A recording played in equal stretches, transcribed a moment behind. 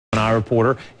Our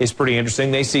reporter is pretty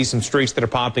interesting. They see some streaks that are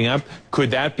popping up.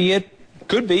 Could that be it?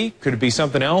 Could be. Could it be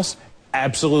something else?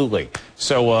 Absolutely.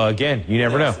 So again, you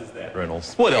never know.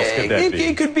 Reynolds. What else could that be?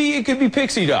 It could be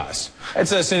pixie dust.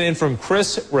 That's sent in from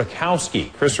Chris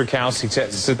Rakowski. Chris Rakowski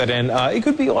sent that in. It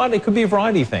could be a lot. It could be a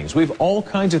variety of things. We have all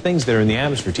kinds of things that are in the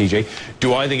atmosphere, TJ.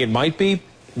 Do I think it might be?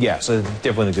 Yes, I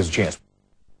definitely think there's a chance.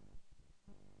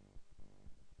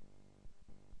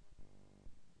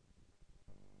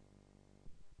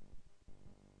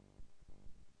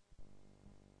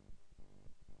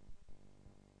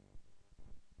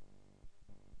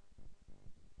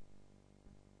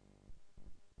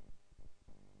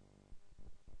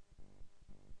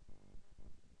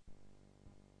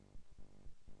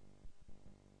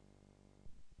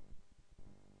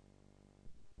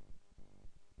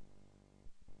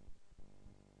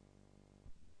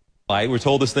 We're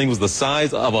told this thing was the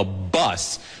size of a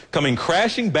bus coming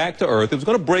crashing back to Earth. It was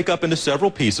going to break up into several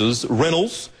pieces.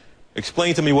 Reynolds,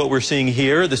 explain to me what we're seeing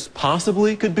here. This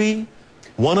possibly could be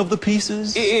one of the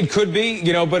pieces? It could be,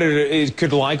 you know, but it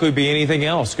could likely be anything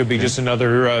else. Could be just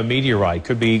another meteorite.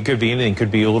 Could be anything. Could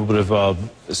be a little bit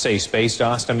of, say, space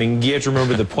dust. I mean, you have to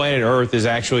remember the planet Earth is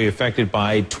actually affected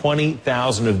by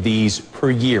 20,000 of these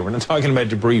per year. We're not talking about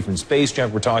debris from space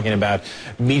junk. We're talking about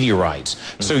meteorites.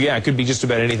 So, yeah, it could be just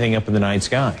about anything up in the night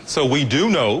sky. So we do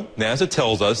know, NASA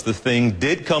tells us, the thing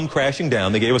did come crashing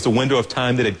down. They gave us a window of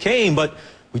time that it came, but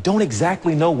we don't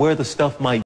exactly know where the stuff might